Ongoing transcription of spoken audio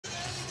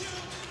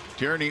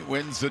Tierney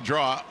wins the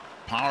draw.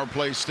 Power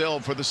play still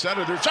for the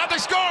Senators. Shot, they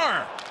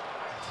score!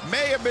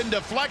 May have been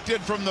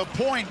deflected from the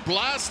point.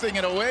 Blasting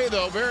it away,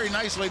 though. Very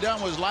nicely done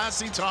was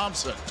Lassi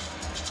Thomson.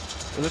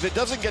 And if it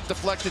doesn't get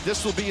deflected,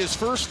 this will be his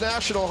first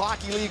National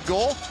Hockey League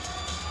goal.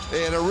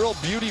 And a real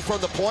beauty from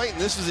the point. And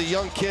this is a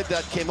young kid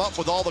that came up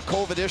with all the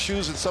COVID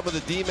issues and some of the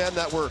D-men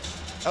that were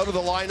out of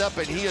the lineup,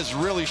 and he has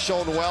really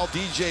shown well.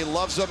 DJ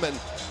loves him, and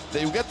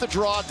they get the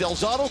draw.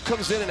 Delzato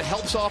comes in and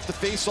helps off the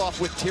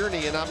face-off with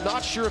Tierney, and I'm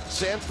not sure if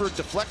Sanford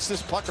deflects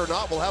this puck or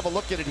not. We'll have a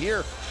look at it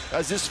here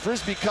as this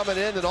frisbee coming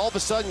in, and all of a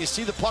sudden you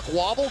see the puck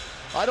wobble.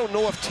 I don't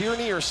know if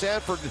Tierney or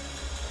Sanford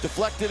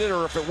deflected it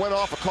or if it went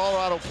off a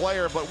Colorado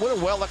player, but what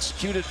a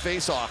well-executed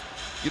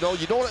face-off. You know,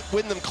 you don't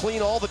win them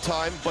clean all the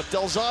time, but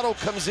Delzato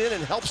comes in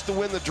and helps to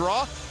win the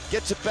draw,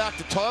 gets it back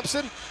to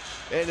Thomson,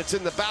 and it's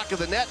in the back of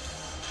the net.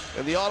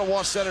 And the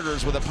Ottawa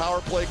Senators with a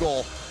power play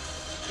goal.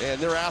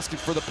 And they're asking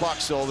for the puck,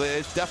 so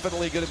it's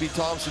definitely going to be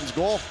Thompson's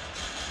goal.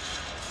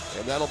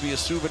 And that'll be a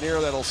souvenir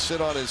that'll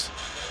sit on his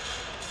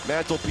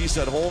mantelpiece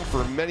at home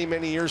for many,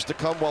 many years to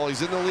come while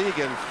he's in the league,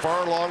 and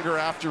far longer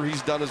after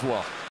he's done as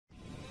well.